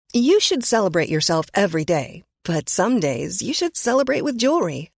You should celebrate yourself every day, but some days you should celebrate with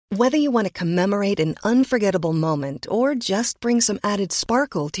jewelry. Whether you want to commemorate an unforgettable moment or just bring some added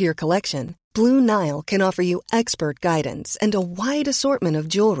sparkle to your collection, Blue Nile can offer you expert guidance and a wide assortment of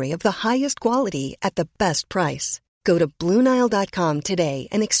jewelry of the highest quality at the best price. Go to BlueNile.com today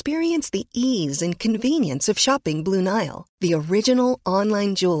and experience the ease and convenience of shopping Blue Nile, the original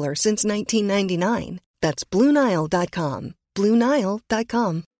online jeweler since 1999. That's BlueNile.com.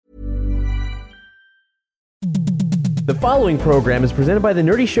 BlueNile.com. The following program is presented by the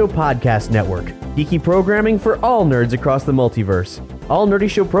Nerdy Show Podcast Network, geeky programming for all nerds across the multiverse. All Nerdy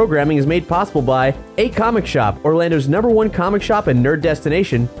Show programming is made possible by A Comic Shop, Orlando's #1 comic shop and nerd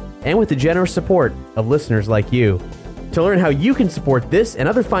destination, and with the generous support of listeners like you. To learn how you can support this and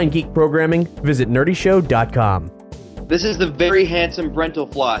other fine geek programming, visit nerdyshow.com. This is the very handsome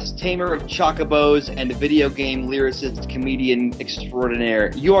Brentalfloss, tamer of chocobos and video game lyricist comedian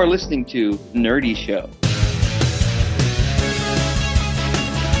extraordinaire. You are listening to Nerdy Show.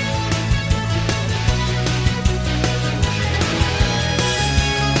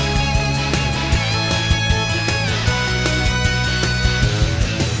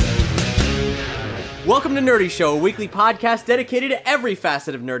 Welcome to Nerdy Show, a weekly podcast dedicated to every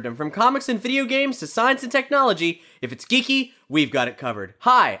facet of nerddom, from comics and video games to science and technology. If it's geeky, we've got it covered.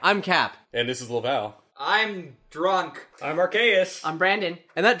 Hi, I'm Cap. And this is Laval. I'm drunk. I'm Arceus. I'm Brandon.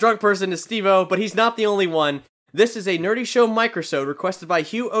 And that drunk person is Steve-O, but he's not the only one. This is a Nerdy Show microsode requested by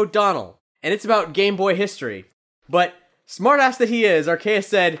Hugh O'Donnell, and it's about Game Boy history. But, smartass that he is, Arceus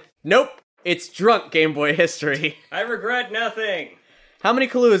said, nope, it's drunk Game Boy history. I regret nothing. How many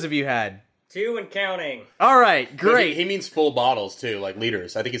Kahluas have you had? 2 and counting. All right, great. He means full bottles, too, like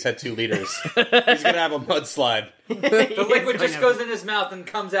liters. I think he's had 2 liters. He's going to have a mudslide. The liquid just goes in his mouth and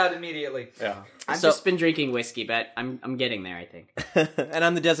comes out immediately. Yeah. I've just been drinking whiskey, but I'm getting there, I think. And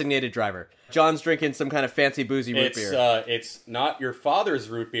I'm the designated driver. John's drinking some kind of fancy boozy root beer. It's not your father's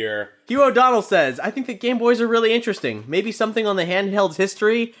root beer. Hugh O'Donnell says, I think that Game Boys are really interesting. Maybe something on the handheld's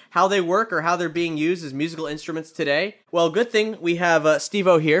history, how they work, or how they're being used as musical instruments today. Well, good thing we have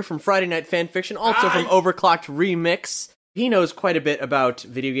Steve-O here from Friday Night Fanfiction, also from Overclocked Remix. He knows quite a bit about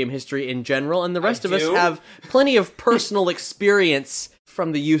video game history in general, and the rest of us have plenty of personal experience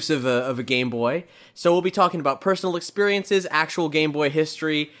from the use of a Game Boy. So we'll be talking about personal experiences, actual Game Boy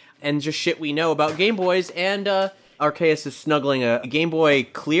history, and just shit we know about Game Boys. And Arceus is snuggling a Game Boy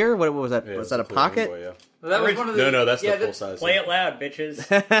Clear. What was that? Yeah, was that a pocket? Boy, yeah. Well, that was one of the... No, that's the full size. Play it loud, bitches.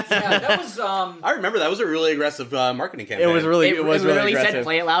 Yeah, that was... I remember that was a really aggressive marketing campaign. It was really really aggressive. said,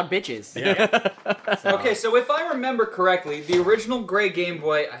 "Play it loud, bitches." Okay, so if I remember correctly, the original gray Game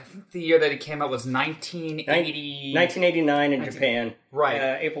Boy, I think the year that it came out was 1980... 1989 in Japan.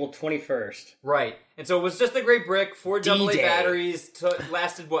 Right. April 21st. Right. And so it was just a gray brick, 4 AA D-Day. batteries,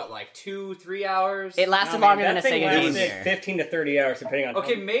 lasted what, like 2-3 hours? It lasted longer than a That thing Sega Game lasted Gear. 15 to 30 hours, depending on...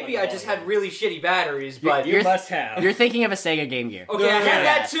 Okay, maybe I just had really shitty batteries, but... You must have. You're thinking of a Sega Game Gear. Okay, I had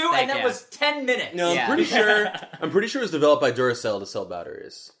that Yes, too, thank and that you. was 10 minutes. No, Yeah. I'm pretty sure it was developed by Duracell to sell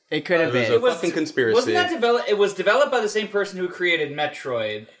batteries. It could have It was been. a fucking conspiracy. Wasn't that developed? It was developed by the same person who created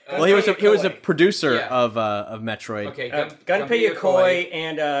Metroid. Well, he was a producer Yeah. of Metroid. Okay, Gunpei Yokoi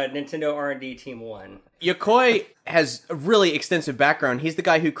and Nintendo R&D Team 1. Yokoi has a really extensive background. He's the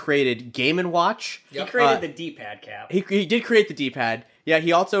guy who created Game & Watch. He created the D-pad cap. He did create the D-pad. Yeah,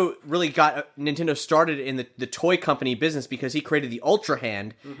 he also really got Nintendo started in the toy company business because he created the Ultra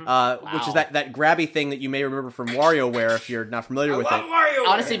Hand, which is that grabby thing that you may remember from WarioWare if you're not familiar with it.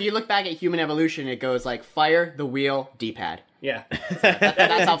 Honestly, if you look back at Human Evolution, it goes like fire, the wheel, D-pad. Yeah.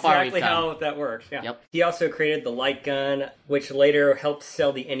 That's how far we've exactly come. how that works. Yeah. Yep. He also created the light gun, which later helped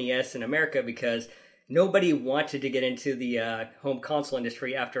sell the NES in America because nobody wanted to get into the home console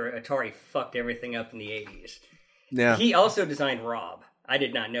industry after Atari fucked everything up in the 80s. Yeah. He also designed Rob. I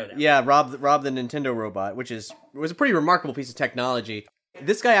did not know that. Yeah, Rob the Nintendo robot, which was a pretty remarkable piece of technology.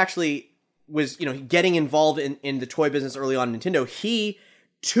 This guy actually was, getting involved in the toy business early on in Nintendo. He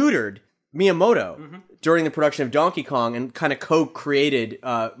tutored Miyamoto during the production of Donkey Kong and kind of co-created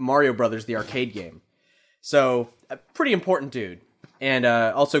Mario Brothers, the arcade game. So, a pretty important dude. And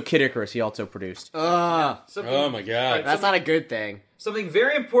also Kid Icarus, he also produced. Oh my god. That's not a good thing. Something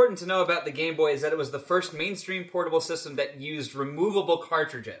very important to know about the Game Boy is that it was the first mainstream portable system that used removable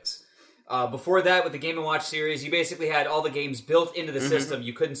cartridges. Before that, with the Game & Watch series, you basically had all the games built into the system.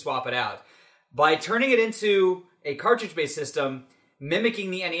 You couldn't swap it out. By turning it into a cartridge-based system,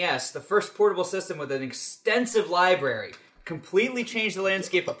 mimicking the NES, the first portable system with an extensive library, completely changed the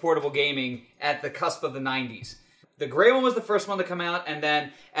landscape of portable gaming at the cusp of the 90s. The gray one was the first one to come out, and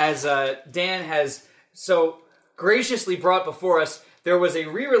then, as Dan has so graciously brought before us, there was a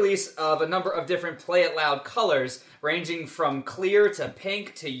re-release of a number of different Play It Loud colors, ranging from clear to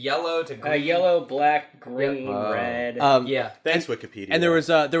pink to yellow to green. Yellow, black, green, red. Yeah. Thanks, Wikipedia. And there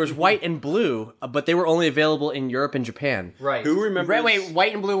was white and blue, but they were only available in Europe and Japan. Right. Who remembers? Wait,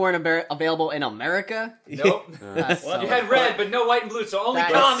 white and blue weren't available in America? Nope. So- You had red, but no white and blue, so only That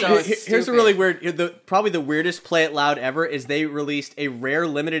is commies. so Here's a stupid. really weird. Probably the weirdest Play It Loud ever is they released a rare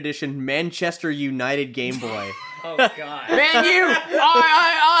limited edition Manchester United Game Boy. Oh God! Man, you!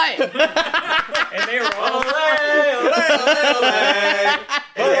 I! And they were all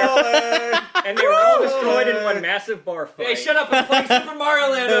and they were all destroyed in one massive bar fight. Hey, shut up! I'm playing Super Mario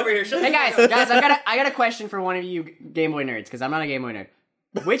Land over here. Shut Hey the guys, fuck up. I got a question for one of you Game Boy nerds, because I'm not a Game Boy nerd.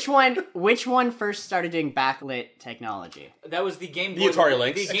 Which one first started doing backlit technology? That was the Game Boy. The Atari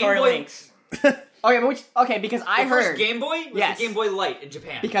Lynx. The Game Atari Boy. Lynx. Okay, because I The heard first Game Boy was Yes. the Game Boy Light in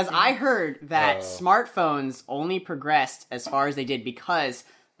Japan. because I heard that smartphones only progressed as far as they did because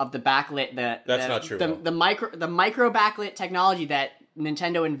of the backlit. That's not true, Will. The micro backlit technology that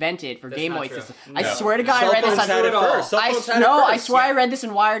Nintendo invented for Game not Boy true. systems. I swear to God, Cell I read this phones on had it all. first. Cell I phones had it I first. swear I read this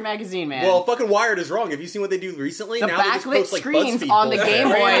in Wired magazine, man. Well, fucking Wired is wrong. Have you seen what they do recently? the now they just backlit post, like, screens BuzzFeed on the bullshit. Game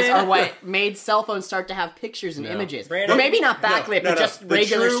Boys Brandon. are what made cell phones start to have pictures and images. Brandon. Or maybe not backlit, but just The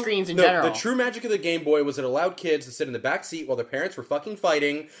regular true- screens in the, general. The true magic of the Game Boy was it allowed kids to sit in the back seat while their parents were fucking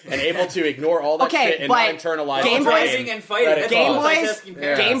fighting and able to ignore all that Okay, shit and but not internalize Game the Boys- pain and fighting. that it That's Game all. caused. Boys, Multitasking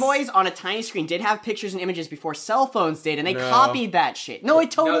parents. Game Boys on a tiny screen did have pictures and images before cell phones did, and they No. copied that shit. No, it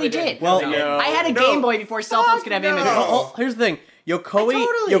totally they didn't. did. Well, No. I had a No. Game Boy before cell phones could have images. Here's the thing. Totally.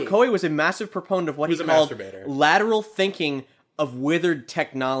 Yokoi was a massive proponent of what he He was a called masturbator. lateral thinking of withered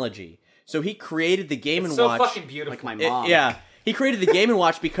technology. So he created the Game It's & so Watch. fucking beautiful. Like my It- mom. yeah. He created the Game &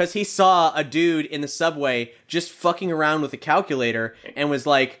 Watch because he saw a dude in the subway just fucking around with a calculator and was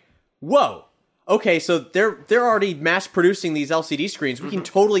like, whoa. Okay, so they're already mass producing these LCD screens. We can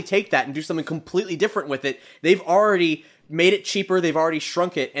totally take that and do something completely different with it. They've already made it cheaper. They've already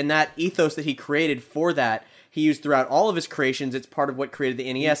shrunk it. And that ethos that he created for that, he used throughout all of his creations. It's part of what created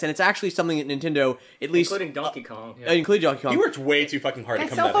the NES. And it's actually something that Nintendo, at least... including Donkey Kong. including Donkey Kong. He worked way too fucking hard Yeah, to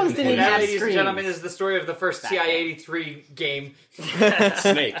come cell to that phones didn't conclusion. That, have ladies and screens. gentlemen, is the story of the first TI-83 game.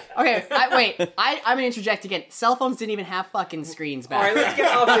 Snake. Okay, I'm gonna interject again. Cell phones didn't even have fucking screens All back right, let's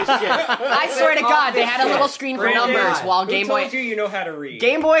get off this shit. I swear to God, they had a little screen for Brandon, numbers, while Who Game told Boy... you know how to read?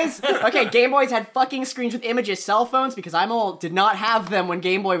 Game Boys had fucking screens with images. Cell phones, because I'm old, did not have them when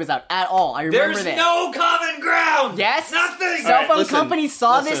Game Boy was out at all. I remember There's this. no common ground. Yes, Nothing. Cell Alright, phone listen, companies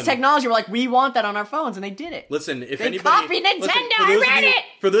saw this listen. technology. Were like, we want that on our phones, and they did it. Listen, if They anybody copied Nintendo, listen, I those of read you- it!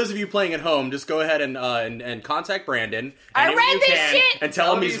 For those of you playing at home, just go ahead and contact Brandon. I anyone read you this can, shit! and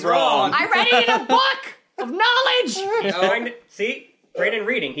tell him he's he's wrong. wrong. I read it in a book of knowledge. See, Brandon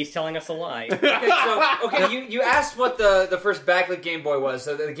reading. He's telling us a lie. You asked what the first backlit Game Boy was.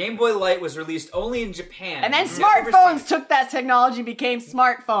 So the Game Boy Light was released only in Japan. And then Never overseas. smartphones took that technology and became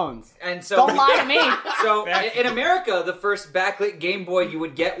smartphones. And so Don't lie to me. So in America, the first backlit Game Boy you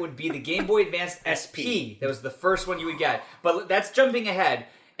would get would be the Game Boy Advance SP. That was the first one you would get. But that's jumping ahead.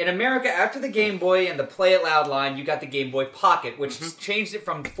 In America, after the Game Boy and the Play It Loud line, you got the Game Boy Pocket, which changed it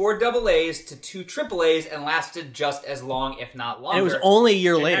from 4 AA's to 2 AAA's and lasted just as long, if not longer. And it was only a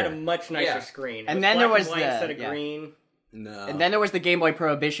year It had a later. much nicer Yeah. screen. It And was then there black was and white the- instead of yeah. green. No. And then there was the Game Boy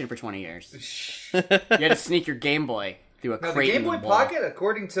Prohibition for 20 years. You had to sneak your Game Boy through a Now, the crate Game in Boy the wall. Pocket,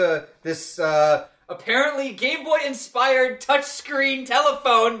 according to this apparently Game Boy inspired touchscreen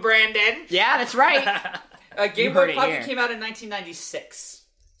telephone, Brandon, Yeah, that's right. Game heard Boy it Pocket here. came out in 1996.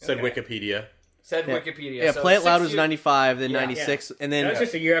 Said Wikipedia. Said Wikipedia. Yeah, So Play It 6 Loud was years- 95, then Yeah. 96, and That was then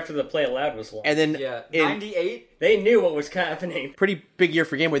just a year after the Play It Loud was launched. and then Yeah, in 98. They knew what was happening. pretty big year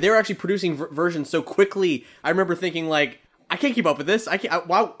for Game Boy. They were actually producing versions so quickly. I remember thinking like, I can't keep up with this. I can't.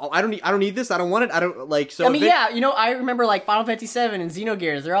 Wow, I don't need this. I don't want it. I don't like. So I mean, if it- yeah, I remember like Final Fantasy VII and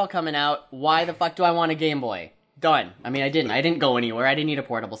Xenogears, they're all coming out. Why the fuck do I want a Game Boy? Done. I mean, I didn't go anywhere. I didn't need a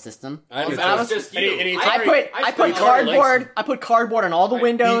portable system. I That understand. was just you. Any I Atari- put Atari cardboard. Lynx. I put cardboard on all the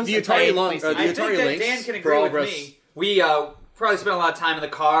windows. The and Atari played Lynx- PlayStation. the I Atari think that Lynx Dan can for agree all with of us. me. We probably spent a lot of time in the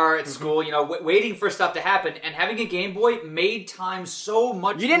car at school, waiting for stuff to happen, and having a Game Boy made time so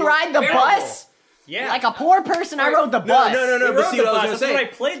much. You didn't more ride the bearable. bus? Yeah. Like a poor person, I rode the bus. No. We But rode see the what I was bus. gonna That's say. when I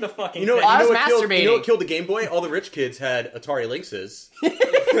played the fucking You know, thing. I was you know what masturbating. killed the Game Boy? All the rich kids had Atari Lynxes.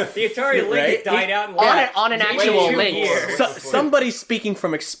 The Atari Lynx Right? died out in On an actual Wait, link. years. somebody's speaking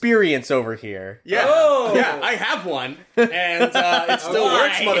from experience over here. Yeah, Oh! yeah, I have one, and it still Why?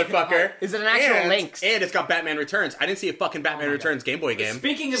 works, motherfucker. Is it an actual and, Lynx? And it's got Batman Returns. I didn't see a fucking Batman Returns Game Boy game.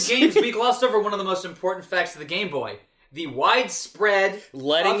 Speaking of games, we glossed over one of the most important facts of the Game Boy. the widespread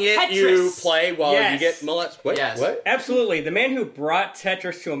letting of it Tetris. you play while Yes. you get molested. What? Yes. What? Absolutely. The man who brought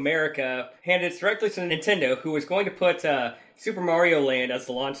Tetris to America handed it directly to Nintendo, who was going to put Super Mario Land as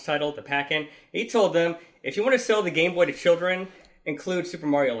the launch title, the pack-in. He told them, if you want to sell the Game Boy to children, include Super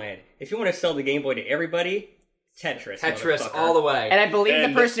Mario Land. If you want to sell the Game Boy to everybody, Tetris. Tetris motherfucker. all the way. And I believe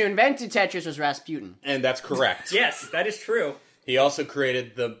And- the person who invented Tetris was Rasputin. And that's correct. Yes, that is true. He also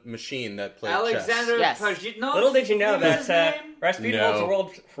created the machine that played Alexander Yes. Pajitnov. Little did you know What was his that name? Rasputin No. holds the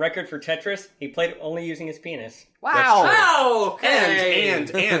world record for Tetris. He played only using his penis. Wow. Oh, okay.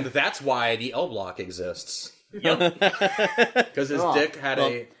 And that's why the L block exists. Because his dick had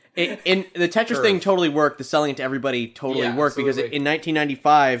a. In the Tetris Curve. thing totally worked. The selling it to everybody totally Yeah, worked because absolutely. in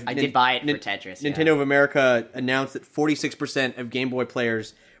 1995, I did buy it for Tetris. Yeah. Nintendo of America announced that 46% of Game Boy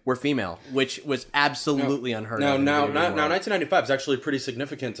players were female, which was absolutely unheard Now, of. in the video game world. 1995 is actually pretty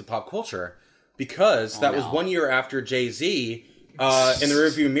significant to pop culture because that was no. 1 year after Jay-Z, in the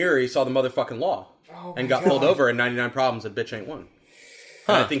rearview mirror, he saw the motherfucking law and got pulled over, and 99 Problems and Bitch Ain't One.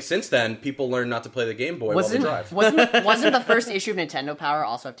 And I think since then, people learned not to play the Game Boy while they drive. Wasn't the first issue of Nintendo Power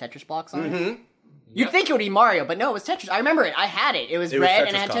also have Tetris blocks on it? You'd think it would be Mario, but no, it was Tetris. I remember it. I had it. It was It was red Tetris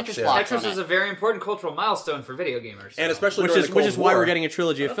and it had Cups, Tetris yeah. blocks Tetris on was it. a very important cultural milestone for video gamers. And especially which during is the Cold why War. we're getting a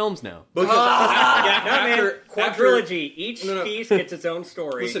trilogy of films now. Because Quadrilogy. Each piece gets its own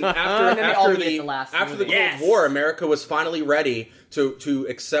story. Listen, And then they all after get the the last after the movie. Cold War, America was finally ready to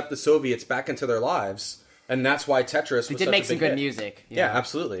accept the Soviets back into their lives, and that's why Tetris was It did such make a some big good hit. music. you Yeah, know.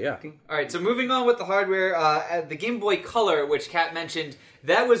 absolutely, yeah. All right, so moving on with the hardware, the Game Boy Color, which Kat mentioned,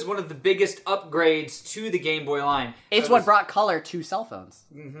 that was one of the biggest upgrades to the Game Boy line. It's That what was- brought color to cell phones.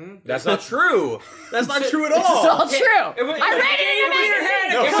 That's not true. That's not true at It's all. all true. It was- I read it in your magazine.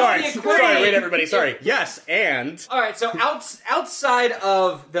 No, It was sorry, the sorry, equation. wait, everybody, sorry. Yes, and All right, so outside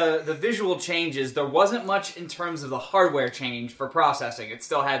of the visual changes, there wasn't much in terms of the hardware change for processing. It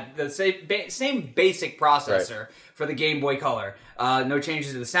still had the same basic processor for the Game Boy Color. No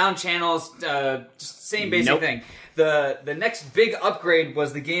changes to the sound channels, just same basic thing. The next big upgrade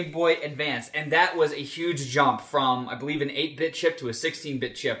was the Game Boy Advance, and that was a huge jump from, I believe, an 8-bit chip to a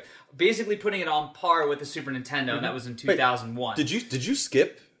 16-bit chip, basically putting it on par with the Super Nintendo, and that was in 2001. did you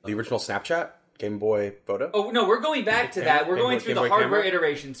skip the original Snapchat Game Boy photo? Oh, no, we're going back to that. We're Game going Boy- through Game the Boy hardware camera?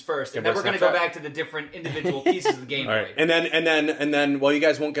 iterations first, and Game then Boy we're going to go Snapchat? back to the different individual pieces of the Game All Boy. right, and then, while you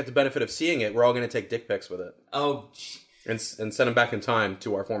guys won't get the benefit of seeing it, we're all going to take dick pics with it Oh, and send them back in time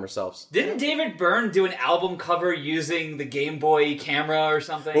to our former selves. didn't David Byrne do an album cover using the Game Boy camera or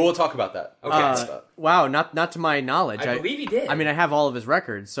something? Well, we'll talk about that. Okay. Wow, not to my knowledge. I believe he did. I mean, I have all of his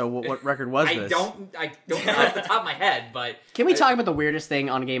records. So what record was I this? don't know off the top of my head, but Can we talk about the weirdest thing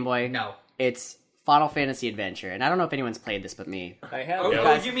on Game Boy? No. It's Final Fantasy Adventure, and I don't know if anyone's played this but me. I have.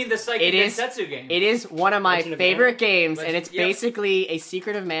 Oh, you mean the Psychic It is Densetsu game? It is one of my Legend of favorite Mana? games, and Legend- it's yep. basically a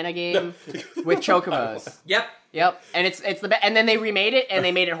Secret of Mana game with chocobos. Yep. Yep, and it's the and then they remade it, and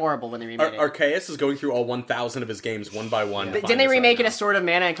they made it horrible when they remade it. Arceus is going through all 1,000 of his games one by one. to Didn't find they this remake right it as Sword of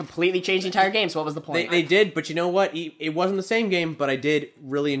Mana and completely change the entire game? So what was the point? They did, but you know what? It wasn't the same game, but I did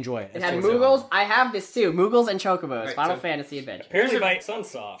really enjoy it. It had Moogles. I have this too. Moogles and chocobos. Right, Final so- Fantasy Adventure. Apparently by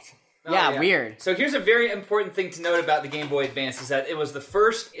Sunsoft. Oh, Yeah, weird. So here's a very important thing to note about the Game Boy Advance is that it was the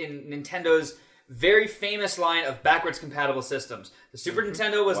first in Nintendo's very famous line of backwards compatible systems. The Super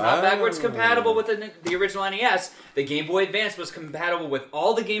Nintendo was not backwards compatible with the original NES. The Game Boy Advance was compatible with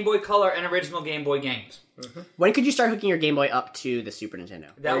all the Game Boy Color and original Game Boy games. When could you start hooking your Game Boy up to the Super Nintendo?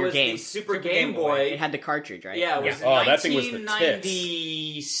 That Or your was game? the Super Game Boy. It had the cartridge, right? Yeah, it was Oh, that thing was the tits.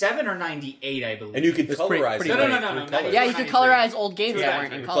 1997 or 98, I believe. And you could colorize pretty it. No, no, like no, no, through no. colors. Yeah, you could colorize old games that Yeah,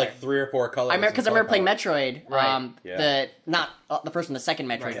 weren't in It's color. like 3 or 4 colors. I remember because I remember playing Metroid. Right. Yeah. The first and the second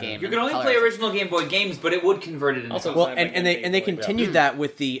Metroid game. You could only play original Game Boy games, but it would convert it into Also, color. Well, and they continued that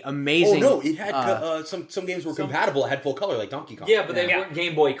with the Oh amazing. no, it had some games were compatible. It had full color, like Donkey Kong. Yeah, but they weren't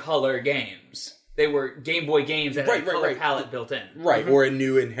Game Boy Color games. They were Game Boy games that had a color palette built in. right. Or it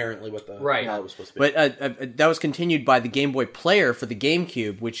knew inherently what the Right. palette was supposed to be. But that was continued by the Game Boy Player for the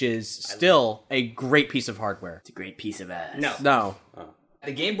GameCube, which is still a great piece of hardware. It's a great piece of ass. No.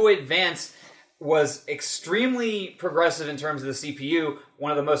 The Game Boy Advance was extremely progressive in terms of the CPU.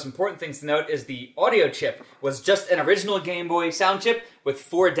 One of the most important things to note is the audio chip was just an original Game Boy sound chip with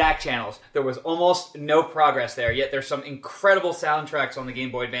 4 DAC channels. There was almost no progress there, yet there's some incredible soundtracks on the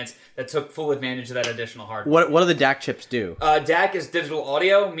Game Boy Advance that took full advantage of that additional hardware. What do the DAC chips do? DAC is digital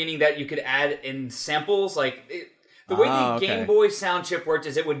audio, meaning that you could add in samples. The way the okay. Game Boy sound chip worked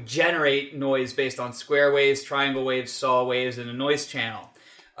is it would generate noise based on square waves, triangle waves, saw waves, and a noise channel.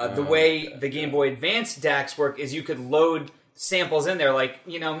 The way the Game Boy Advance DACs work is you could load samples in there. Like,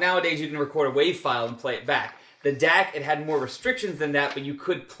 nowadays you can record a WAV file and play it back. The DAC, it had more restrictions than that, but you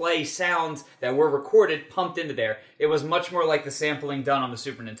could play sounds that were recorded, pumped into there. It was much more like the sampling done on the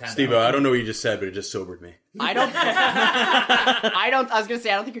Super Nintendo. Steve, I don't know what you just said, but it just sobered me. I was gonna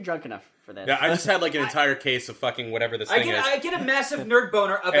say, I don't think you're drunk enough for this. Yeah, I just had like an entire case of fucking whatever this thing is. I get a massive nerd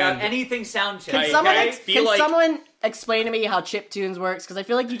boner about anything sound chip. Can someone explain to me how chiptunes works? Because I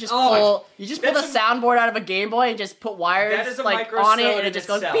feel like you just pull the soundboard out of a Game Boy and just put wires like on it, and it just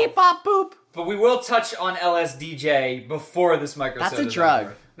goes beep bop boop. But we will touch on LSDJ before this microsode. That's a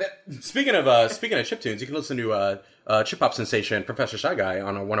drug. Speaking of chiptunes, you can listen to Chip Hop sensation Professor Shy Guy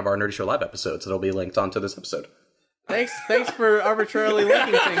on one of our Nerdy Show Live episodes. That'll be linked onto this episode. Thanks for arbitrarily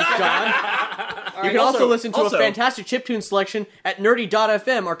linking things, John. You can also listen to a fantastic chiptune selection at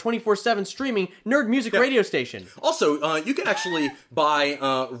nerdy.fm, our 24/7 streaming nerd music radio station. Also, you can actually buy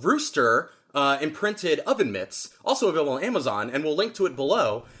Rooster imprinted oven mitts, also available on Amazon, and we'll link to it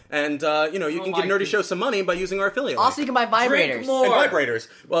below. And, you can give Nerdy Show some money by using our affiliate link. Also, you can buy vibrators. And vibrators.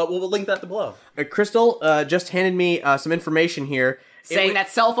 Well, we'll link that below. Crystal just handed me some information here. Saying that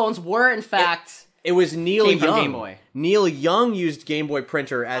cell phones were, in fact... It was Neil Came from Young. Game Boy. Neil Young used Game Boy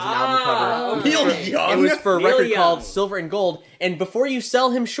printer as an album cover. Neil Young? It was for a Neil record Young. called Silver and Gold. And before you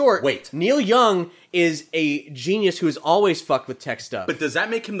sell him short, Wait. Neil Young is a genius who has always fucked with tech stuff. But does that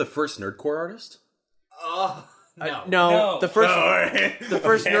make him the first nerdcore artist? No, the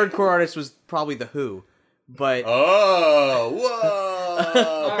first nerdcore artist was probably The Who. But Oh,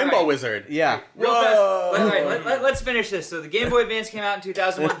 whoa! Pinball right. Wizard. yeah, Real fast. All right, let's finish this. So the Game Boy Advance came out in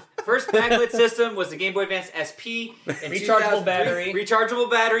 2001. First backlit system was the Game Boy Advance SP. Rechargeable battery. Rechargeable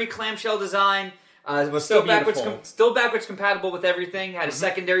battery, clamshell design. Was still backwards compatible with everything. Had a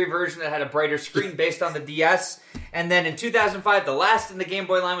secondary version that had a brighter screen based on the DS. And then in 2005, the last in the Game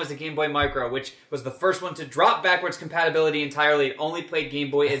Boy line was the Game Boy Micro, which was the first one to drop backwards compatibility entirely. It only played Game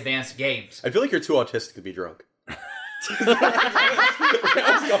Boy Advance games. I feel like you're too autistic to be drunk.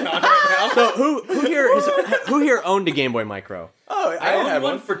 So who here owned a Game Boy Micro? Oh, I owned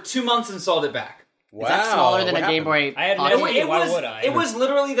one for 2 months and sold it back. Wow. Is that smaller than a Game Boy? I had Pocket? no idea. Why would I? It was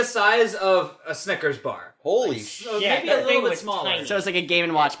literally the size of a Snickers bar. Holy shit. So Yeah, maybe that a little thing bit was smaller. tiny. So it's like a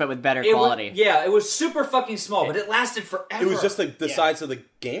Game & Watch, but with better It quality. it was super fucking small, but it lasted forever. It was just the size of the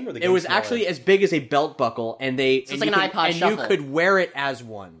game, or the game It was smaller? actually as big as a belt buckle, and it's like an iPod and Shuffle. you could wear it as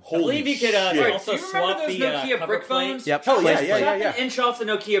one. I believe you could shit. also Do you remember swap those the Nokia cover brick plate. phones? Yep. Oh, yeah, Faceplate. yeah, yeah. An inch off the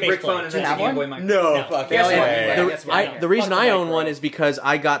Nokia brick Faceplate. phone, and Do you that's a have Game one? Boy Micro. No, fucking Guess what? way. Guess what? The reason Fuck the I own Micro. one is because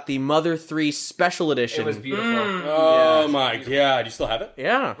I got the Mother 3 Special Edition. It was beautiful. Oh my god, you still have it?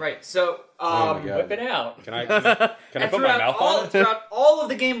 Yeah. Right, so Oh my god. Whip it out. Can I put my mouth on it? throughout all of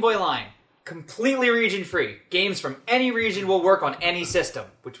the Game Boy line, completely region free. Games from any region will work on any system,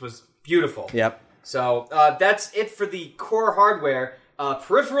 which was beautiful. Yep. So that's it for the core hardware.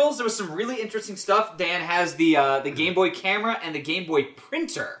 Peripherals, there was some really interesting stuff. Dan has the Game Boy camera and the Game Boy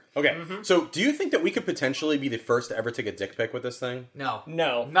printer. Okay, so do you think that we could potentially be the first to ever take a dick pic with this thing? No.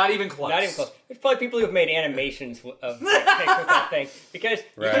 No. Not even close. Not even close. There's probably people who have made animations of things with that thing because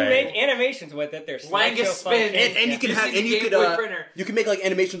you Right. can make animations with it. There's Wangus slideshow spin. functions. And you can You have, see the and you Game could, Boy printer. you can make like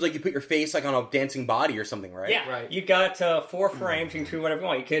animations like you put your face like on a dancing body or something, right? Yeah, Right. you got 4 frames. You can do whatever you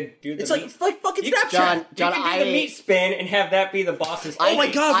want. You could do the It's meat. like fucking You- Snapchat. John, you can do the meat spin and have that be the boss's. Oh my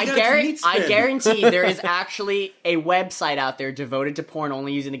God, we gotta do meat I spin. guarantee there is actually a website out there devoted to porn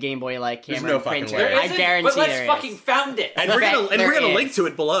only using the Game Boy like camera no and fucking printer. way. There I isn't, guarantee but let's there fucking is. found it. And we're gonna There link is. to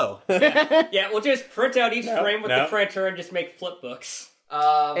it below. Yeah, we'll just print out each frame with no. the printer and just make flip books.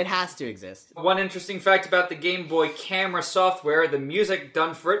 It has to exist. One interesting fact about the Game Boy camera software, the music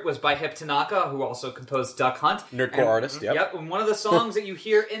done for it was by Hip Tanaka, who also composed Duck Hunt. Nerdcore artist, yep. Yep, and one of the songs that you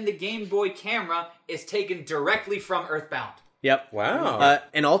hear in the Game Boy camera is taken directly from Earthbound. Yep. Wow.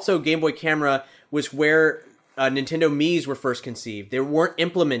 And also, Game Boy Camera was where Nintendo Mii's were first conceived. They weren't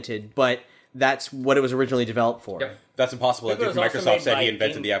implemented, but that's what it was originally developed for. Yep. That's impossible. It That dude was from also Microsoft made said by he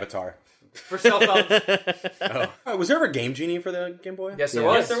invented Game- the Avatar. For cell phones. Was there ever a Game Genie for the Game Boy? Yes, there Yeah.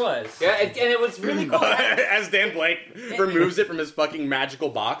 was. Yes, there was. Yeah, and it was really cool. As Dan Blake removes it from his fucking magical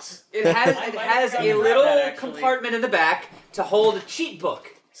box. It has a remember little that, actually. compartment in the back to hold a cheat book.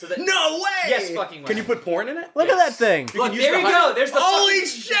 So that No way! Yes, fucking way. Can you put porn in it? Look at that thing. Look, use there the you hi- go. There's the Holy fucking-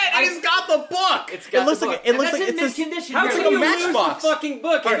 shit! And he's got the book. It's got It looks the like- book. it And looks that's like in it's this a- condition. How here. can like a you lose matchbox. the fucking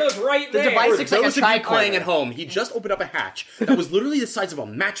book? It goes right The there. device For looks like those a of you playing tricorder. at home, he just opened up a hatch that was literally the size of a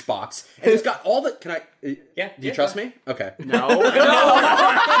matchbox, and it's got all the. Can I? Yeah, Do you trust me? Okay.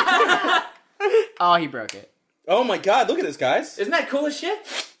 Oh, he broke it. Oh my god! Look at this, guys. Isn't that cool as shit?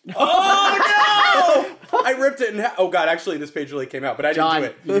 Oh I ripped it in half. Oh god, actually, this page really came out, but I didn't John, do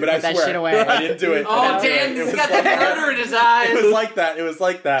it. But I that swear, shit away. I didn't do it. Oh, Dan, he's got the murder in his eyes. It was like that. It was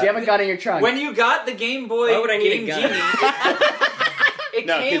like that. Do you have a gun in your trunk? When you got the Game Boy Why would I need a Game gun? Genie, it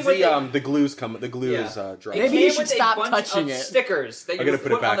No, came because with the glue's come. The glue is dry. Maybe you should stop a bunch touching of it. stickers that you gonna would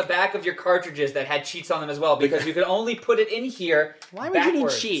put it put on back. the back of your cartridges that had cheats on them as well, because you could only put it in here. Why would you need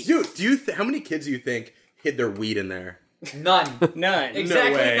backwards. cheats? Dude, do you? How many kids do you think hid their weed in there? None. None.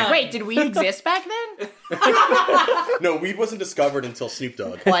 Exactly way. none. Wait, did we exist back then? No, weed wasn't discovered until Snoop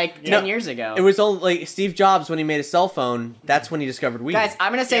Dogg. Like 10 years ago. It was only like Steve Jobs when he made a cell phone. That's when he discovered weed. Guys,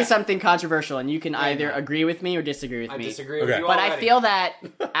 I'm going to say something controversial, and you can either agree with me or disagree with I me. disagree with Okay. you But I already. feel that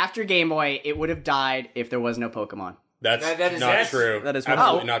after Game Boy, it would have died if there was no Pokemon. That's That is- not that's- true. that is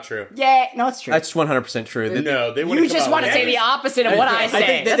absolutely Oh. not true. Yeah, no, it's true. That's 100% true. No, they you wouldn't just come out want to with say it. the opposite of what I say.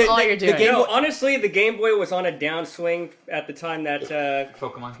 think that That's all the you're the doing. Game No, Boy- honestly, the Game Boy was on a downswing at the time that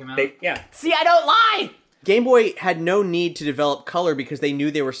Pokemon came out. See, I don't lie! Game Boy had no need to develop color because they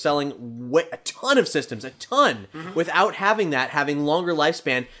knew they were selling a ton of systems, without having longer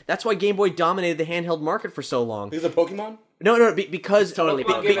lifespan. That's why Game Boy dominated the handheld market for so long. Because of Pokemon? No, because totally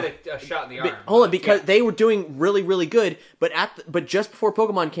Pokemon gave it a shot in the arm. hold on, because they were doing really, really good, but but just before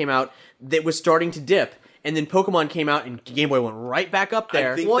Pokemon came out, it was starting to dip. And then Pokemon came out, and Game Boy went right back up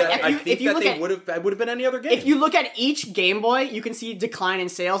there. I think Well, that, if you look they at- would have been any other game. If you look at each Game Boy, you can see decline in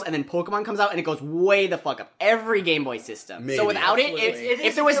sales, and then Pokemon comes out, and it goes way the fuck up. Every Game Boy system. Maybe. So without it, It is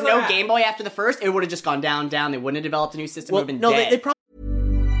if there was a no killer app. Game Boy after the first, it would have just gone down. They wouldn't have developed a new system. It would have been no, dead. they probably.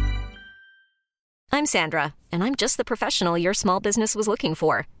 I'm Sandra, and I'm just the professional your small business was looking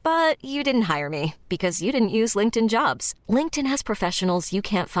for. But you didn't hire me because you didn't use LinkedIn Jobs. LinkedIn has professionals you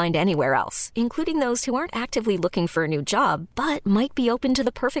can't find anywhere else, including those who aren't actively looking for a new job, but might be open to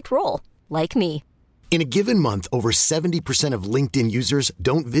the perfect role, like me. In a given month, over 70% of LinkedIn users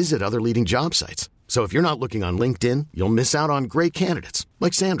don't visit other leading job sites. So if you're not looking on LinkedIn, you'll miss out on great candidates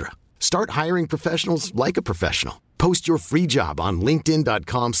like Sandra. Start hiring professionals like a professional. Post your free job on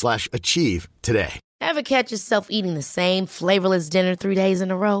linkedin.com/achieve today. Ever catch yourself eating the same flavorless dinner 3 days in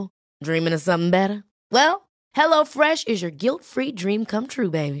a row? Dreaming of something better? Well, HelloFresh is your guilt-free dream come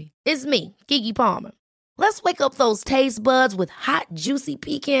true, baby. It's me, Keke Palmer. Let's wake up those taste buds with hot, juicy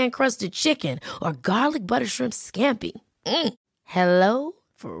pecan-crusted chicken or garlic butter shrimp scampi. Hello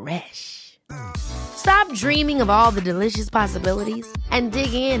Fresh. Stop dreaming of all the delicious possibilities and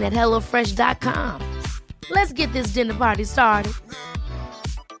dig in at HelloFresh.com. Let's get this dinner party started.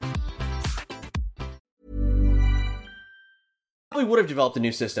 Probably would have developed a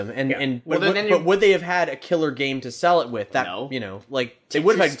new system, Well, then but would they have had a killer game to sell it with? That No. they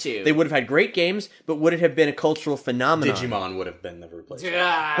would have had. Tetris 2. They would have had great games, but would it have been a cultural phenomenon? Digimon would have been the replacement.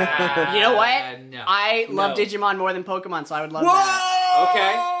 Yeah. You know what? No. I love Digimon more than Pokemon, so I would love that.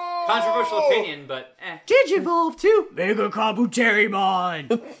 Okay. Controversial opinion, but Digivolve too. Mega Kabuterimon.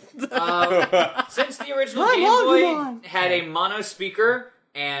 Since the original I Game love Boy Digimon. had a mono speaker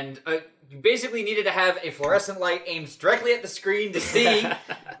and you basically needed to have a fluorescent light aimed directly at the screen to see,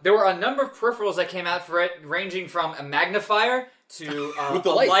 there were a number of peripherals that came out for it, ranging from a magnifier to With the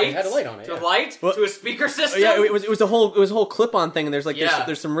a light. light, It had a light on it, to yeah. light, to a speaker system. Yeah, it was a whole clip-on thing, and there's Yeah.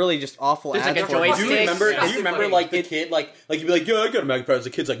 there's some really just awful There's ads like a for it. joystick. Do you remember? Yeah. Do you remember like the kid like you'd be like, yeah, I got a magnifier. As a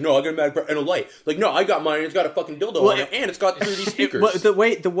kid's like, no, I got a magnifier and a light. Like, no, I got mine. And it's got a fucking dildo on it, and it's got 3D speakers. But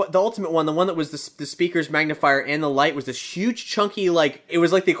the ultimate one, the one that was the speaker's magnifier and the light, was this huge chunky, like it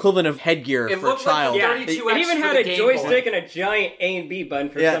was like the equivalent of headgear It for a looked like child. the Yeah, 32X it even for had the a Game joystick Boy. and a giant A and B button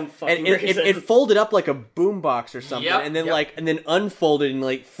for Yeah, some fucking and it folded up like a boombox or something, Yep, and then yep. and then unfolded and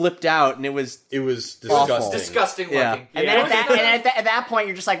like flipped out, and it was disgusting. Awful. Disgusting looking. Yeah. And then at that point,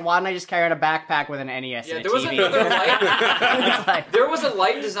 you're just like, why didn't I just carry out a backpack with an NES Yeah, and a there was TV? another light. It's like- There was a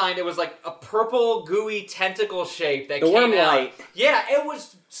light design. It was like a purple, gooey tentacle shape that The came worm out. light. Yeah, it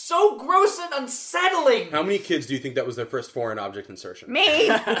was so gross and unsettling. How many kids do you think that was their first foreign object insertion? Me.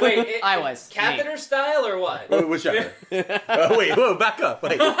 Wait, I was. catheter style or what? Oh, whichever. Wait, whoa, back up.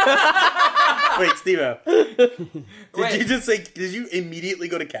 Wait, wait, Steve-O. Wait. You just say? Did you immediately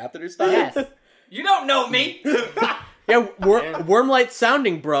go to catheter style? Yes. You don't know me. yeah, wormlight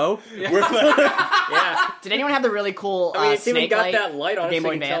sounding, bro. Yeah. Did anyone have the really cool I mean, it's even snake got light? that light on it Game so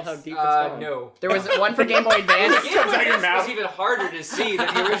Boy you can tell how Advance? deep it's going. No. There was one for Game Boy Advance. Game Boy Advance was even harder to see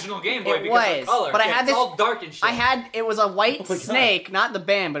than the original Game Boy It because was, of color. but I Yeah, had it's this- all dark and shit. It was a white snake, not the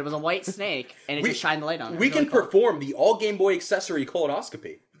band, but it was a white snake, and it We- just shined the light on it. We It was can really cool. perform the all Game Boy accessory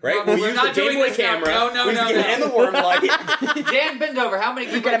colonoscopy, right? No, we we're use not the Game doing Boy this now. camera, No, we use the- and the worm light. Dan, bend over. How many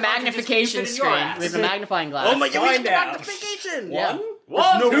Game We've Boy got a cartridges can you magnification fit in your screen ass? with a magnifying glass. Oh my god, we Find have out. magnification. Yeah.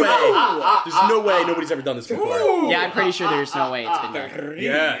 There's no way nobody's ever done this before. Yeah, I'm pretty sure there's no way it's been done.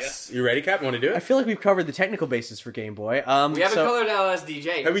 Yes. You ready, Cap? You want to do I it? feel like we've covered the technical basis for Game Boy. We haven't covered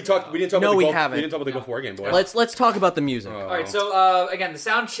LSDJ. Have we talked? We didn't talk No, about the we Go, haven't. We didn't talk about the Go 4 Game Boy. Let's talk about the music. All right, so again, the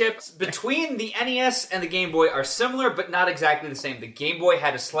sound chips between the NES and the Game Boy are similar, but not exactly the same. The Game Boy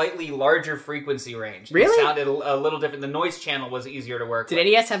had a slightly larger frequency range. Really? It sounded a little different. The noise channel was easier to work with.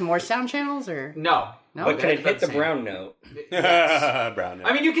 Did NES have more sound channels, or No. But can it hit the Same. brown note? Brown.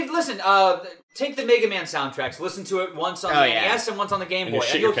 I mean, you can listen. Take the Mega Man soundtracks. Listen to it once on the NES and once on the Game Boy,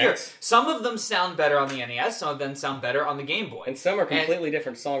 shit and you'll your hear pants. some of them sound better on the NES. Some of them sound better on the Game Boy. And some are completely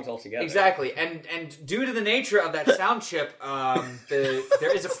different songs altogether. Exactly, and due to the nature of that sound chip,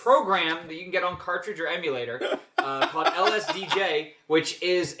 there is a program that you can get on cartridge or emulator called LSDJ, which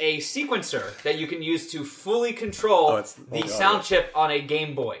is a sequencer that you can use to fully control the sound chip on a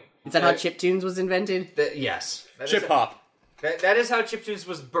Game Boy. is that how chiptunes was invented? Yes. Chip hop. That is how chiptunes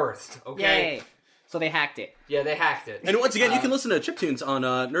was birthed, okay? Yay! So they hacked it. Yeah, they hacked it. And once again, you can listen to Chiptunes on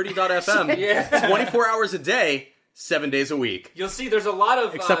nerdy.fm 24 hours a day, 7 days a week. You'll see there's a lot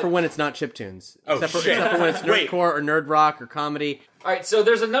of... Except for when it's not chiptunes. Oh, except shit. for when it's nerdcore or nerd rock or comedy. All right, so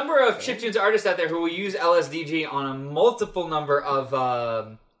there's a number of chiptunes artists out there who will use LSDG on a multiple number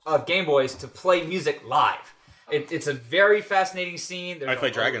of Game Boys to play music live. It's a very fascinating scene. I play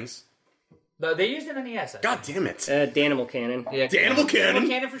Dragons. No, they used it in NES. God damn it. Danimal Cannon. Yeah, Danimal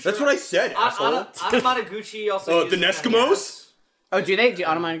Cannon? for sure. That's what I said, asshole. Anamanaguchi also used the it in Neskimos? NES. Oh, do they? Do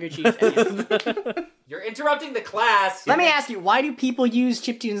Anamanaguchi? You're interrupting the class. Let me ask you, why do people use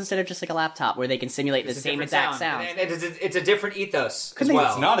chiptunes instead of just like a laptop where they can simulate the same exact sound? And it's a different ethos as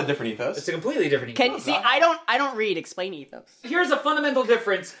well. It's not a different ethos. It's a completely different ethos. I don't read. Explain ethos. Here's a fundamental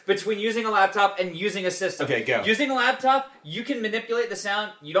difference between using a laptop and using a system. Okay, go. Using a laptop, you can manipulate the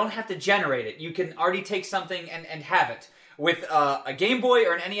sound. You don't have to generate it. You can already take something and have it. With a Game Boy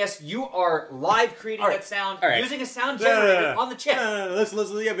or an NES, you are live creating that sound using a sound generator on the chip. Listen,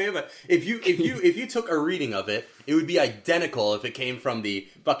 but if you took a reading of it, it would be identical if it came from the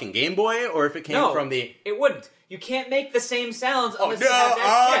fucking Game Boy or if it came from the... it wouldn't. You can't make the same sounds unless no, you have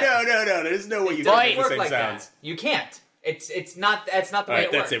that chip. no. There's no way you It can doesn't make the work same like sounds. that. You can't. That's not the way it works.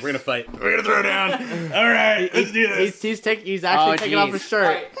 Alright, that's it. We're gonna fight. We're gonna throw down. Alright, let's do this. He's actually taking off his shirt.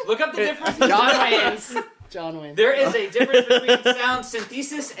 All right, look up the difference. John wins. There is a difference between sound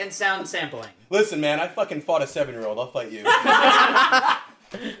synthesis and sound sampling. Listen, man, I fucking fought a 7-year-old. I'll fight you.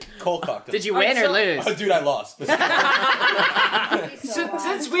 Cole cocked him. Did you win or lose? Oh, dude, I lost.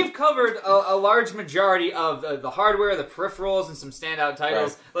 Since we've covered a large majority of the hardware, the peripherals, and some standout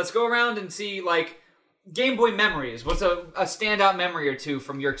titles, let's go around and see, like, Game Boy memories. What's a standout memory or two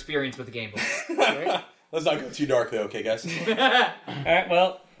from your experience with the Game Boy? Let's not go too dark, though, okay, guys? Alright,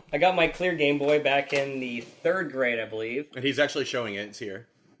 well, I got my clear Game Boy back in the 3rd grade, I believe. And he's actually showing it. It's here.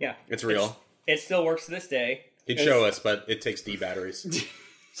 Yeah. It's real. It still works to this day. He'd show us, but it takes D batteries.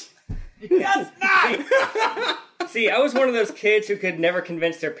 See, I was one of those kids who could never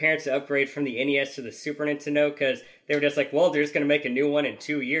convince their parents to upgrade from the NES to the Super Nintendo because they were just like, well, they're just going to make a new one in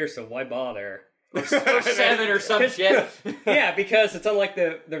 2 years, so why bother? Or 7 or some shit. Yeah, because it's unlike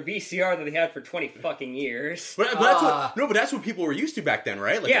the VCR that they had for 20 fucking years. But that's what people were used to back then,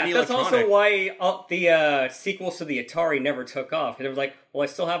 right? Like, yeah, that's also why the sequels to the Atari never took off. Because it was like, well, I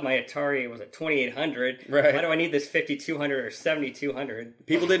still have my Atari, was it 2800? Right. Why do I need this 5200 or 7200?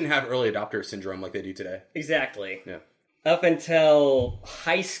 People didn't have early adopter syndrome like they do today. Exactly. Yeah. Up until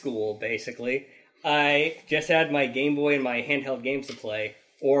high school, basically, I just had my Game Boy and my handheld games to play.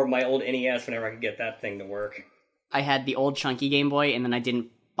 Or my old NES whenever I could get that thing to work. I had the old chunky Game Boy, and then I didn't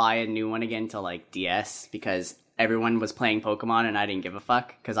buy a new one again till like DS because everyone was playing Pokemon, and I didn't give a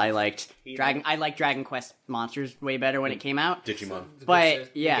fuck because I liked Dragon Quest Monsters way better when it came out. Digimon. But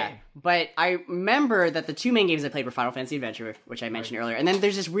but I remember that the two main games I played were Final Fantasy Adventure, which I mentioned earlier, and then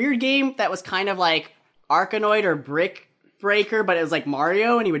there's this weird game that was kind of like Arkanoid or Brick Breaker, but it was like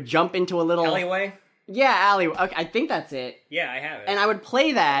Mario, and he would jump into a little alleyway. Yeah, alleyway. Okay, I think that's it. Yeah, I have it. And I would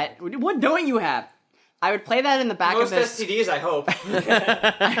play that. What don't you have? I would play that in the back Most of this. STDs, I hope.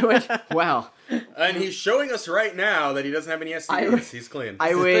 I would. Well. And he's showing us right now that he doesn't have any STDs. He's clean.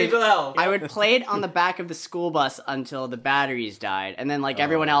 I would play it on the back of the school bus until the batteries died, and then like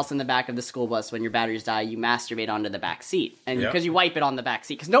everyone else in the back of the school bus, when your batteries die, you masturbate onto the back seat, and because you wipe it on the back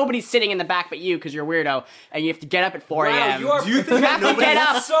seat, because nobody's sitting in the back but you, because you're a weirdo, and you have to get up at 4 a.m. Wow, you have to get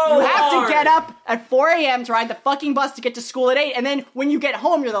up. You have to get up at 4 a.m. to ride the fucking bus to get to school at 8, and then when you get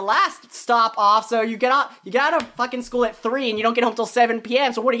home, you're the last stop off, so you get out of fucking school at 3, and you don't get home till 7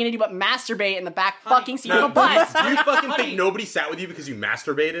 p.m. So what are you gonna do but masturbate in the back fucking seat of a bus. Do you fucking think nobody sat with you because you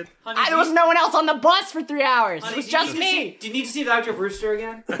masturbated? There was no one else on the bus for 3 hours. It was just me. Do you need to see Dr. Brewster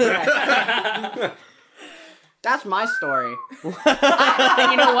again? That's my story.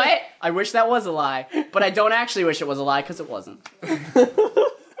 And you know what? I wish that was a lie, but I don't actually wish it was a lie because it wasn't.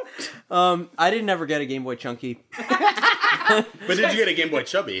 I didn't ever get a Game Boy Chunky. But did you get a Game Boy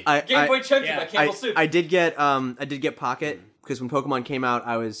Chubby? Game Boy Chunky by Campbell Soup. I did get Pocket because when Pokemon came out,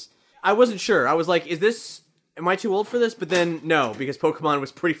 I wasn't sure. I was like, am I too old for this? But then no, because Pokemon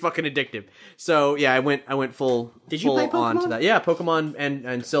was pretty fucking addictive. So yeah, I went full. Did you play Pokemon? On to that? Yeah, Pokemon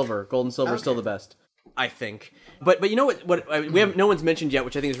and Silver, Gold and Silver, still the best, I think. But you know what we have no one's mentioned yet,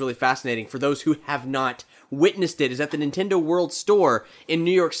 which I think is really fascinating for those who have not witnessed it, is at the Nintendo World Store in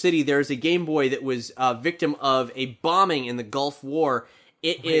New York City. There is a Game Boy that was a victim of a bombing in the Gulf War.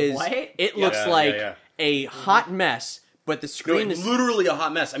 It looks like a hot mess, but the screen is literally a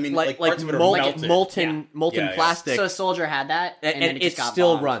hot mess. I mean, like parts of it are molten plastic. So a soldier had that, and then it just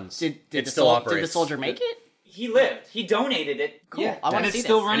still got runs. Did it still operates. Did the soldier make it? He lived. He donated it. Cool. Yeah. I want to and see it's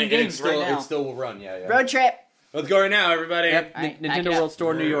still this. running games right now. It still will run, yeah. Road trip. Let's go right now, everybody. Yep, Right, Nintendo World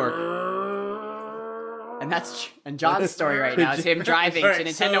Store, New York. And John's story right now is him driving to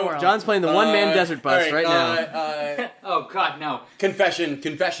Nintendo World. John's playing the one-man desert bus right now. Oh God, no!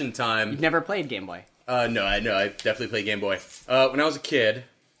 Confession time. You've never played Game Boy. No, I definitely played Game Boy. When I was a kid,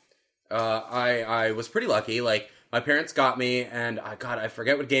 I was pretty lucky. Like, my parents got me, and I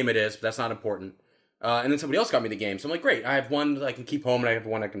forget what game it is, but that's not important. And then somebody else got me the game, so I'm like, great, I have one that I can keep home, and I have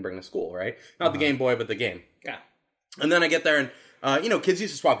one I can bring to school, right? Not the Game Boy, but the game. Yeah. And then I get there, and kids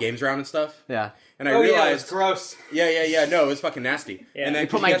used to swap games around and stuff. Yeah. And I realized, yeah, it's gross. Yeah. No, it was fucking nasty. Yeah. And then You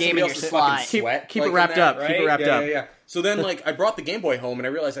put my game in your slot. Keep Keep it wrapped up. Right? Keep it wrapped up. Yeah. So then, I brought the Game Boy home, and I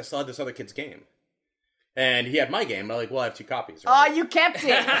realized I still had this other kid's game. And he had my game. And I'm like, well, I have 2 copies. Right? Oh, you kept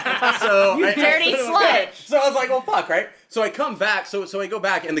it. So You dirty slut. So I was like, well, fuck, right? So I come back. So I go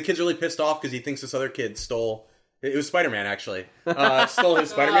back, and the kid's really pissed off because he thinks this other kid stole. It was Spider-Man, actually. Stole his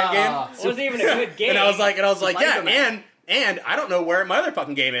Spider-Man game. It wasn't even a good game. And I was like, yeah, and I don't know where my other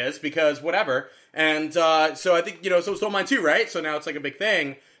fucking game is because whatever. And so I think, so stole mine too, right? So now it's like a big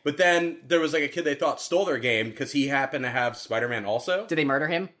thing. But then there was like a kid they thought stole their game because he happened to have Spider-Man also. Did they murder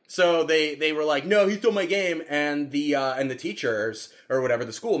him? So they were like, no, he stole my game, and the teachers or whatever,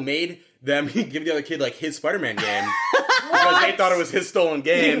 the school made them give the other kid like his Spider-Man game because they thought it was his stolen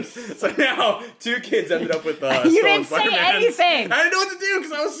game. So now 2 kids ended up with you didn't say anything. I didn't know what to do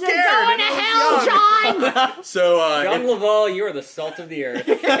because I was scared. You're going to hell, John. So John Laval, you are the salt of the earth.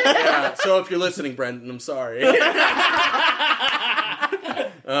 yeah. So if you're listening, Brendan, I'm sorry.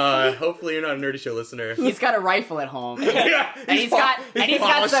 Hopefully you're not a Nerdy Show listener. He's got a rifle at home. Yeah, And he's got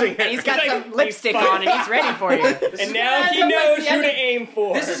some lipstick on, and he's ready for you. And now he knows who to aim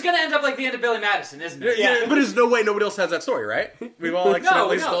for. This is gonna end up like the end of Billy Madison, isn't it? Yeah, but there's no way nobody else has that story, right? We've all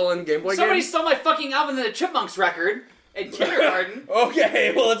accidentally stolen Game Boy Somebody games. stole my fucking Alvin and the Chipmunks record in kindergarten.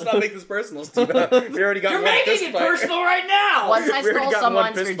 Okay, well, let's not make this personal, Steve. We already got You're one making fist it fight. personal right now. Once I We already stole got one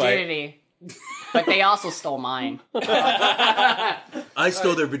someone's fist fight. virginity. But they also stole mine. I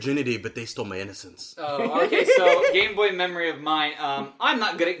stole their virginity, but they stole my innocence. Oh, okay, so Game Boy memory of mine. I'm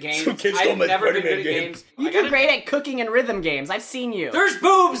not good at games. Some kid stole I've my never been Spider-Man good at game. games. You do great at cooking and rhythm games. I've seen you. There's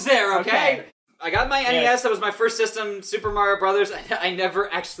boobs there, okay? Okay. I got my NES. That was my first system, Super Mario Brothers. I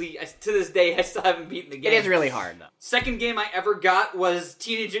never actually, to this day, I still haven't beaten the game. It is really hard, though. Second game I ever got was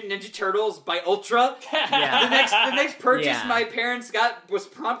Teenage Mutant Ninja Turtles by Ultra. Yeah. The next purchase Yeah. my parents got was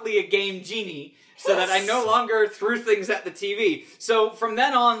promptly a Game Genie, so that I no longer threw things at the TV. So from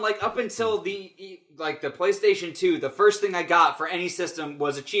then on, up until the PlayStation 2, the first thing I got for any system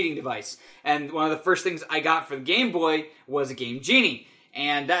was a cheating device. And one of the first things I got for the Game Boy was a Game Genie.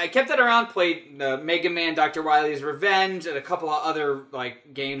 And I kept that around, played Mega Man, Dr. Wily's Revenge, and a couple of other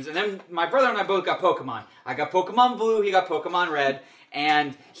games. And then my brother and I both got Pokemon. I got Pokemon Blue, he got Pokemon Red.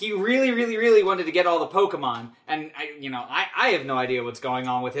 And he really, really, really wanted to get all the Pokemon. And, I have no idea what's going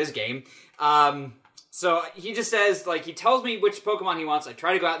on with his game. So he just says, he tells me which Pokemon he wants. I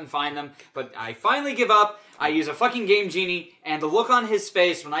try to go out and find them. But I finally give up. I use a fucking Game Genie. And the look on his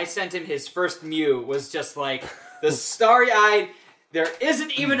face when I sent him his first Mew was just the starry-eyed, there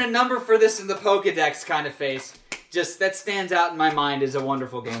isn't even a number for this in the Pokedex kind of face. Just, that stands out in my mind as a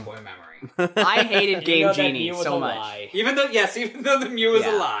wonderful Game Boy memory. I hated Game Genie Mew was so a much. lie. Even though the Mew was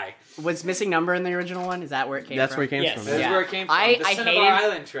a lie. Was missing number in the original one? Is that where it came That's from? where it came Yes. from. That's Yeah. where it came from. I The Cinnabar hated-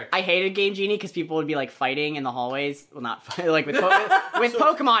 Island trick. I hated Game Genie because people would be fighting in the hallways. Well, not with with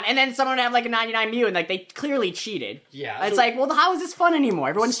Pokemon, and then someone would have a 99 Mew, and they clearly cheated. Yeah. And it's well, how is this fun anymore?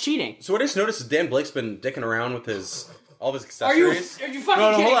 Everyone's cheating. So what I just noticed is Dan Blake's been dicking around with his All of his Are you accessories. fucking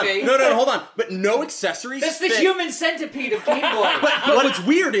hold on. kidding me? No, hold on. But no accessories. That's the fit. human centipede of Game Boy. But what's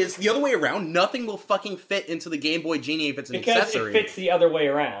weird is the other way around. Nothing will fucking fit into the Game Boy Genie if it's an Because accessory. it fits the other way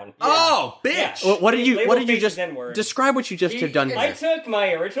around. Oh, bitch! Well, what did you Label just faces inward. describe? What you just have done I here? took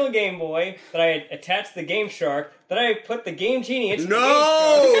my original Game Boy that I had attached the Game Shark, then I put the Game Genie into the Game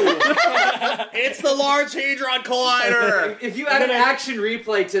No! Shark. It's the Large Hadron Collider! If you add an action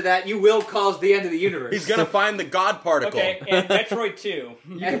replay to that, you will cause the end of the universe. He's gonna find the God particle. Okay, and Metroid 2.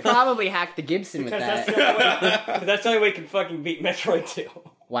 You could probably hack the Gibson with Because that. that's the only way you can fucking beat Metroid 2.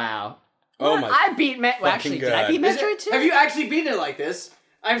 Wow. Oh What? my I beat Well, actually, did I God. beat Is it- Metroid 2? Have you actually beaten it like this?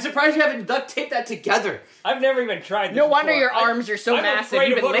 I'm surprised you haven't duct taped that together. I've never even tried this No wonder before. your arms are so I'm massive, afraid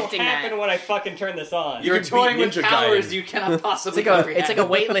you've of been what'll lifting happen that. when I fucking turn this on. You You're could toying beat with Ninja powers Gaiden. you cannot It's possibly like comprehend. a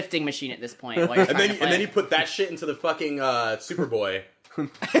weightlifting machine at this point. While you're And then trying to you play. put that shit into the fucking Superboy.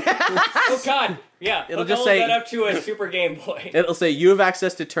 Oh god, yeah. It'll Hook just all say- that up to a Super Game Boy. It'll say you have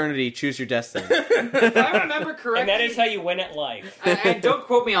access to eternity. Choose your destiny. If I remember correctly, And that is how you win at life. and don't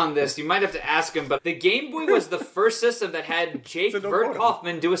quote me on this, you might have to ask him, but the Game Boy was the first system that had Jake don't Vert quote him.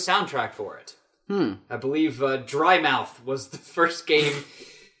 Kaufman do a soundtrack for it. I believe Dry Mouth was the first game,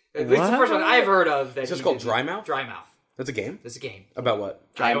 at least the first one I've heard of. That Is this he called did. Dry Mouth? Dry Mouth. That's a game? It's a game. About what?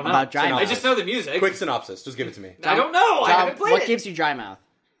 I don't know. About dry I mouth. just know the music. Quick synopsis. Just give it to me. I don't know. I haven't played What it. gives you dry mouth?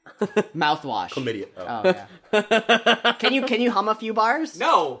 Mouthwash. Chlamydia. Oh yeah. Can you hum a few bars?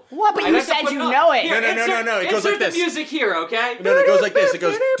 No. What? But I'd you have to said put you on. know it. Here, No. It goes insert like this. the music here, okay? No, it goes like this. It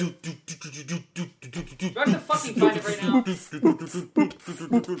goes. Do I have to fucking find it right now?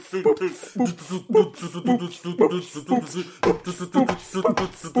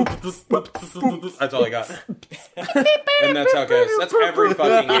 That's all I got. And that's how it goes. That's every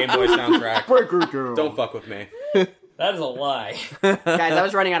fucking Game Boy soundtrack. Don't fuck with me. That is a lie. Guys, I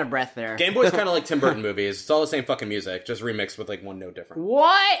was running out of breath there. Game Boy's kind of like Tim Burton movies. It's all the same fucking music, just remixed with like one note different.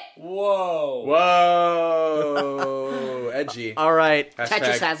 What? Whoa. Whoa, edgy. All right.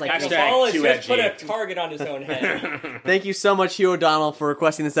 Tetris has like Paul has too just put a edgy. target on his own head. Thank you so much, Hugh O'Donnell, for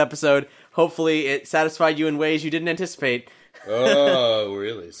requesting this episode. Hopefully, it satisfied you in ways you didn't anticipate. Oh,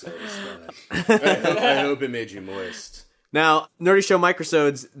 really satisfying. I hope it made you moist. Now, Nerdy Show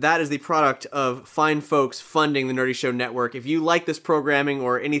Microsodes, that is the product of fine folks funding the Nerdy Show Network. If you like this programming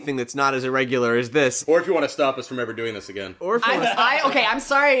or anything that's not as irregular as this, Or if you want to stop us from ever doing this again. or if you want to... I'm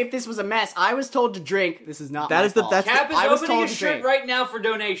sorry if this was a mess. I was told to drink. This is not That my is the- fault. that's the- Cap is I was opening told his to shirt drink. right now for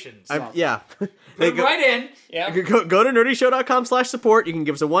donations. Yeah. Put it right in. Yeah. Go to nerdyshow.com/support. You can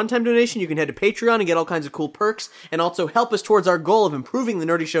give us a one-time donation. You can head to Patreon and get all kinds of cool perks and also help us towards our goal of improving the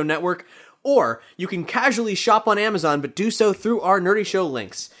Nerdy Show Network. Or you can casually shop on Amazon, but do so through our Nerdy Show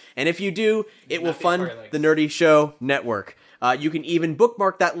links. And if you do, it will fund Fire links. the Nerdy Show Network. You can even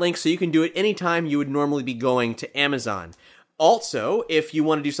bookmark that link so you can do it anytime you would normally be going to Amazon. Also, if you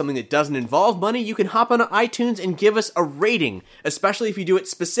want to do something that doesn't involve money, you can hop on iTunes and give us a rating, especially if you do it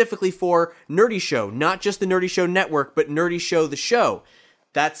specifically for Nerdy Show, not just the Nerdy Show Network, but Nerdy Show the show.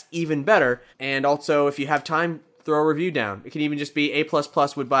 That's even better. And also, if you have time, throw a review down. It can even just be A++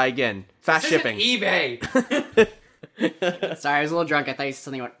 would buy again. Fast This isn't shipping. eBay. Sorry, I was a little drunk. I thought you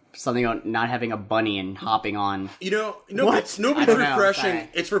said something about not having a bunny and hopping on. You know, What? no, I it's don't know, refreshing. sorry.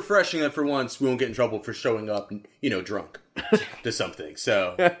 It's refreshing that for once we won't get in trouble for showing up, drunk to something.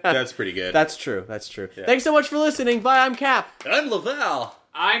 So that's pretty good. That's true. That's true. Thanks so much for listening. Bye, I'm Cap. I'm Laval.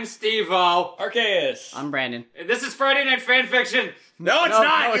 I'm Steve-O. Arceus. I'm Brandon. And this is Friday Night Fan Fiction. No, it's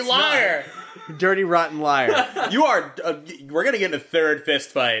not. You it's liar. Dirty, rotten liar. You are. We're gonna get in a third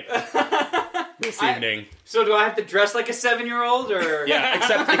fist fight this evening. So do I have to dress like a 7-year-old, or? Yeah,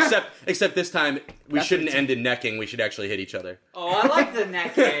 except this time we shouldn't end in necking. We should actually hit each other. Oh, I like the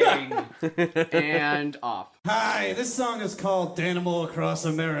necking. And off. Hi, this song is called Dynamo Across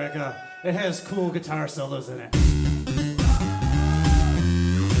America. It has cool guitar solos in it.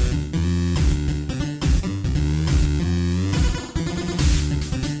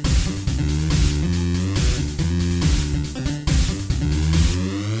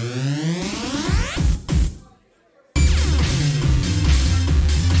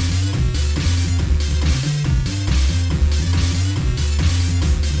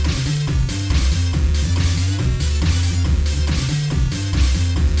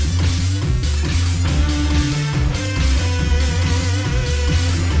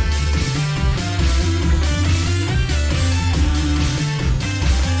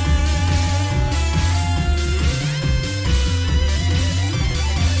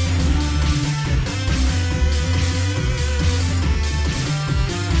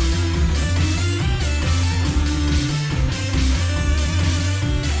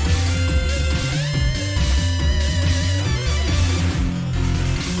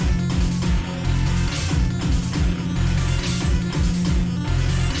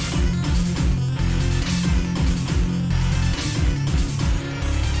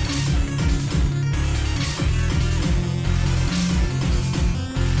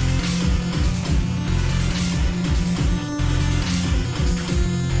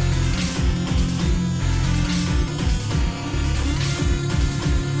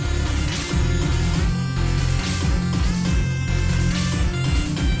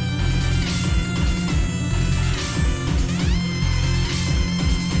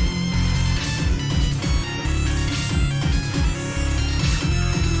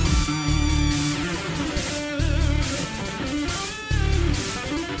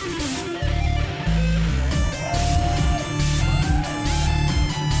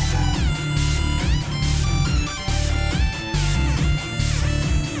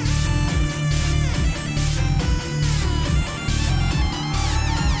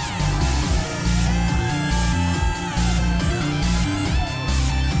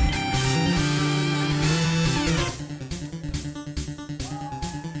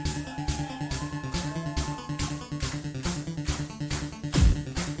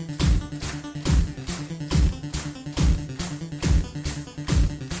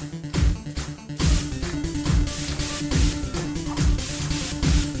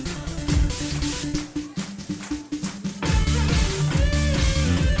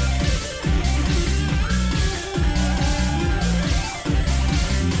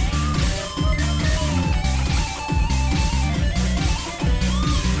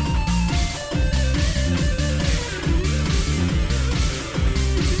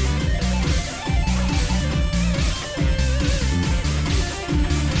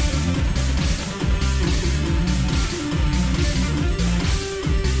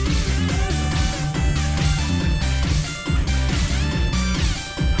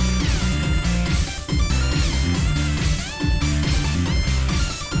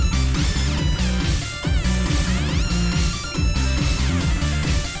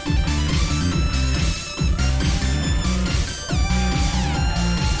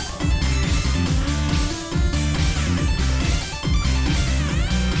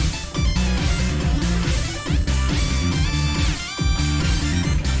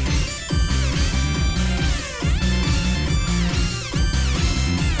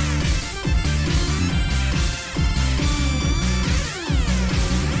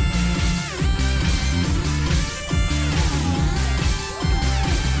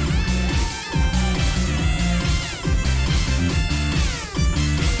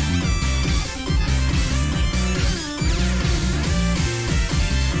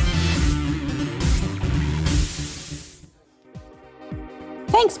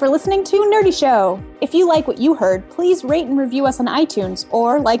 Thanks for listening to Nerdy Show. If you like what you heard, please rate and review us on iTunes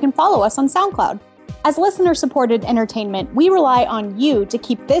or like and follow us on SoundCloud. As listener-supported entertainment, we rely on you to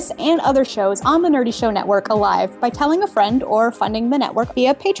keep this and other shows on the Nerdy Show Network alive by telling a friend or funding the network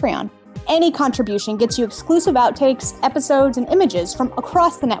via Patreon. Any contribution gets you exclusive outtakes, episodes, and images from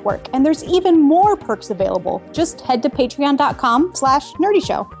across the network, and there's even more perks available. Just head to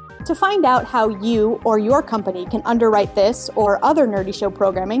patreon.com/nerdyshow. To find out how you or your company can underwrite this or other Nerdy Show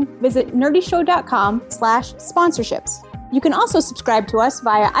programming, visit nerdyshow.com/sponsorships. You can also subscribe to us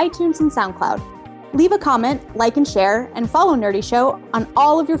via iTunes and SoundCloud. Leave a comment, like and share, and follow Nerdy Show on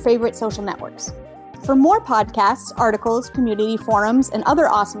all of your favorite social networks. For more podcasts, articles, community forums, and other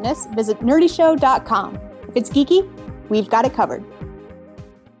awesomeness, visit nerdyshow.com. If it's geeky, we've got it covered.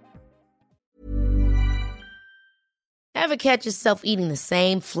 Ever catch yourself eating the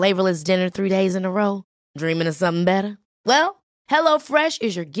same flavorless dinner 3 days in a row? Dreaming of something better? Well, HelloFresh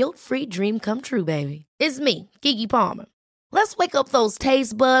is your guilt-free dream come true, baby. It's me, Keke Palmer. Let's wake up those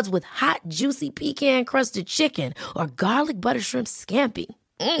taste buds with hot, juicy pecan-crusted chicken or garlic butter shrimp scampi.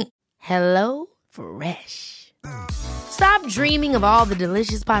 Hello Fresh. Stop dreaming of all the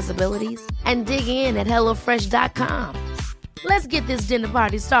delicious possibilities and dig in at HelloFresh.com. Let's get this dinner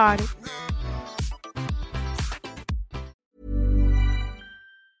party started.